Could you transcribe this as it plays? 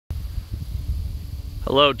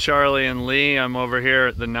Hello, Charlie and Lee. I'm over here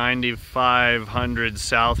at the 9500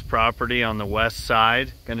 South property on the west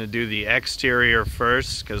side. Gonna do the exterior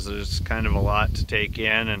first because there's kind of a lot to take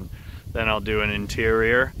in, and then I'll do an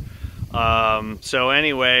interior. So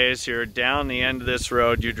anyways, you're down the end of this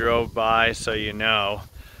road you drove by, so you know.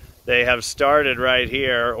 They have started right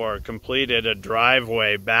here, or completed a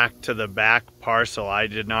driveway back to the back parcel. I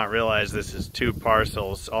did not realize this is two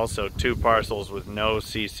parcels, also two parcels with no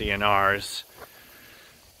CC&Rs.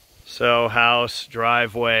 So house,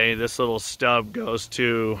 driveway, this little stub goes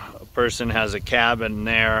to a person has a cabin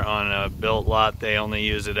there on a built lot. They only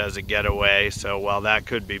use it as a getaway. So while that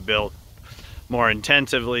could be built more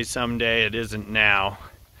intensively someday, it isn't now.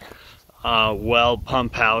 Well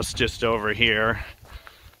pump house just over here.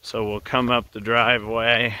 So we'll come up the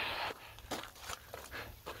driveway.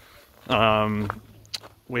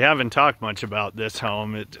 We haven't talked much about this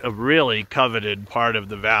home. It's a really coveted part of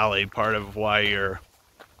the valley, part of why you're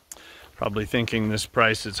probably thinking this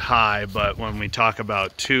price is high, but when we talk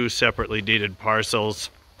about two separately deeded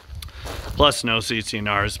parcels, plus no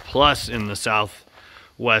CC&Rs, plus in the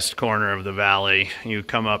southwest corner of the valley, you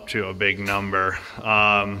come up to a big number.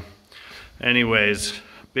 Anyways,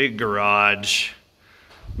 big garage,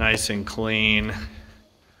 nice and clean.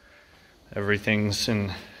 Everything's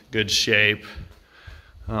in good shape.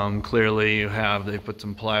 Clearly they put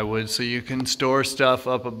some plywood so you can store stuff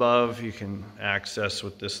up above. You can access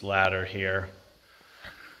with this ladder here.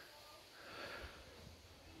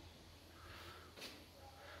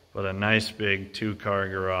 But a nice big two-car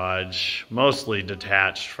garage, mostly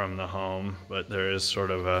detached from the home, but there is sort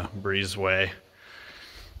of a breezeway.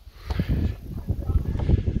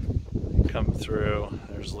 Come through,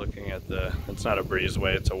 there's looking at it's not a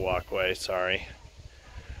breezeway, it's a walkway, sorry.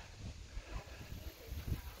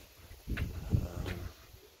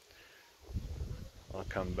 I'll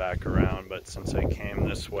come back around, but since I came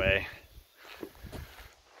this way,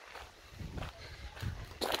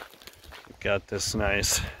 got this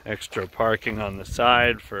nice extra parking on the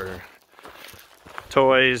side for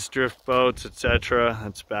toys, drift boats, etc.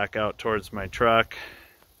 That's back out towards my truck.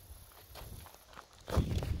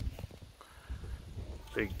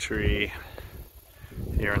 Big tree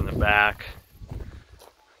here in the back.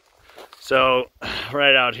 So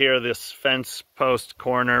right out here, this fence post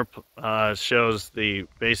corner shows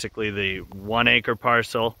basically the 1 acre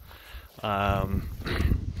parcel. Then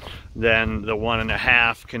the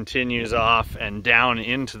 1.5 continues off and down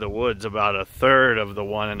into the woods. About a third of the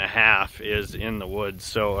 1.5 is in the woods.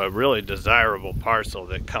 So a really desirable parcel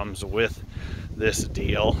that comes with this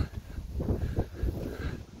deal.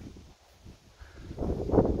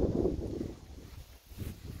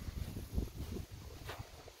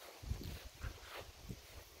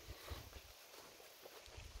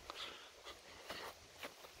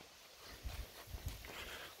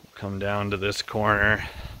 Come down to this corner.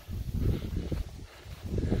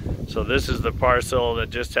 So this is the parcel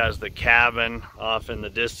that just has the cabin off in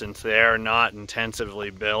the distance there, not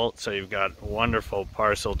intensively built. So you've got a wonderful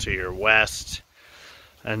parcel to your west.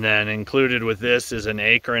 And then included with this is 1.5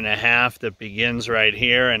 acres that begins right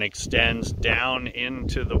here and extends down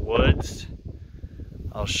into the woods.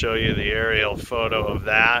 I'll show you the aerial photo of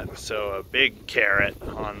that. So a big carrot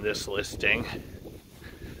on this listing.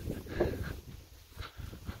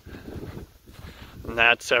 And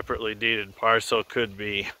that separately deeded parcel could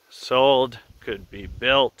be sold, could be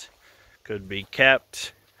built, could be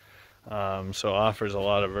kept. So offers a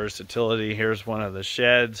lot of versatility. Here's one of the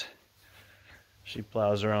sheds. She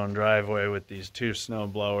plows her own driveway with these 2 snow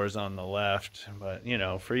blowers on the left. But, you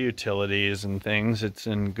know, for utilities and things, it's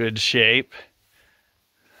in good shape.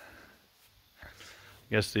 I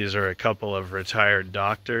guess these are a couple of retired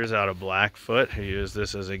doctors out of Blackfoot who use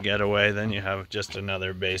this as a getaway. Then you have just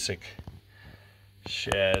another basic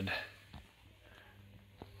shed.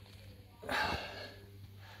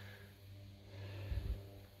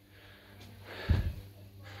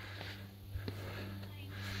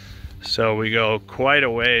 So we go quite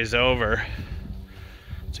a ways over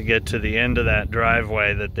to get to the end of that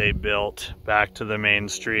driveway that they built back to the main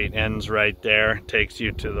street. Ends right there, takes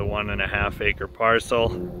you to the 1.5 acre parcel.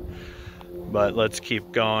 But let's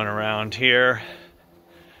keep going around here.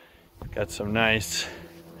 Got some nice,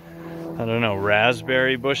 I don't know,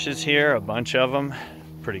 raspberry bushes here, a bunch of them.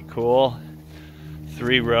 Pretty cool.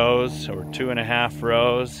 3 rows or 2.5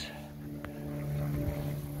 rows.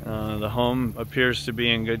 The home appears to be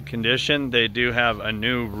in good condition. They do have a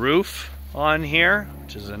new roof on here,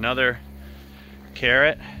 which is another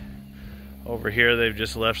carrot. Over here they've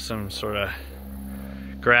just left some sort of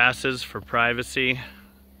grasses for privacy.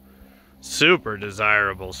 Super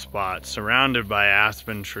desirable spot, surrounded by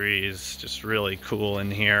aspen trees, just really cool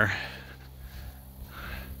in here.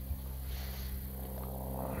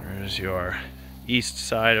 There's your east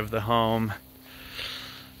side of the home.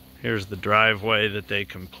 Here's the driveway that they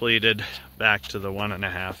completed back to the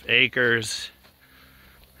 1.5 acres.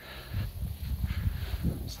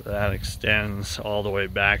 So that extends all the way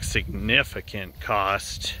back. Significant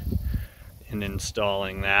cost in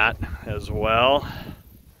installing that as well.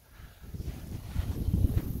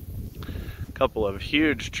 A couple of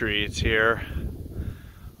huge trees here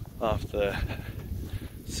off the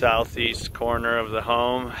southeast corner of the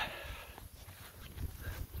home.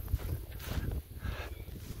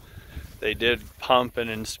 They did pump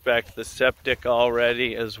and inspect the septic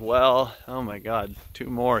already as well. Oh my God, 2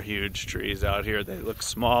 more huge trees out here. They look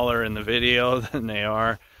smaller in the video than they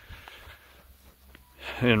are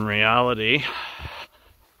in reality.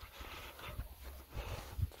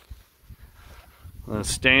 The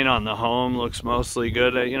stain on the home looks mostly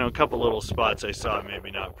good. You know, a couple little spots I saw,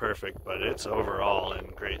 maybe not perfect, but it's overall in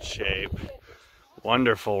great shape.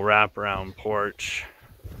 Wonderful wraparound porch.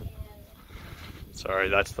 Sorry,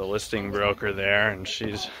 that's the listing broker there, and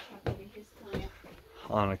she's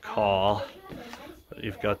on a call. But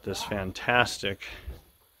you've got this fantastic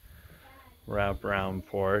wraparound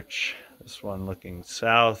porch. This one looking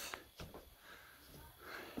south.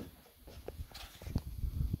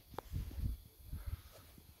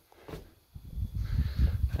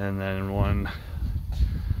 And then one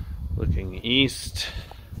looking east.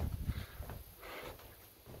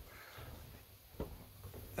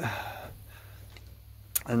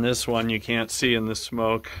 And this one you can't see in the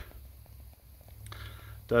smoke.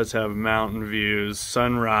 Does have mountain views,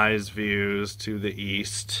 sunrise views to the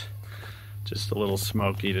east. Just a little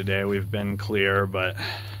smoky today. We've been clear, but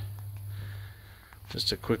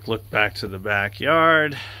just a quick look back to the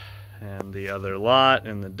backyard and the other lot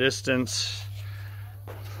in the distance.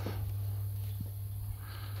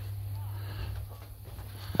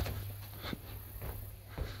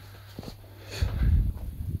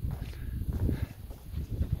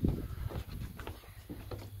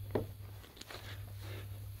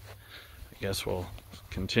 I guess we'll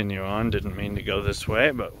continue on. Didn't mean to go this way,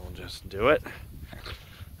 but we'll just do it.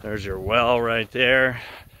 There's your well right there.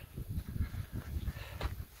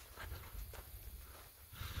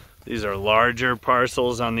 These are larger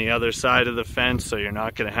parcels on the other side of the fence, so you're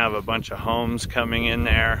not going to have a bunch of homes coming in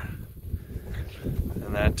there.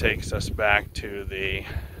 And that takes us back to the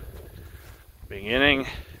beginning.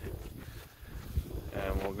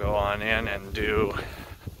 And we'll go on in and do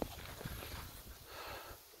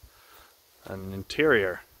an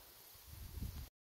interior.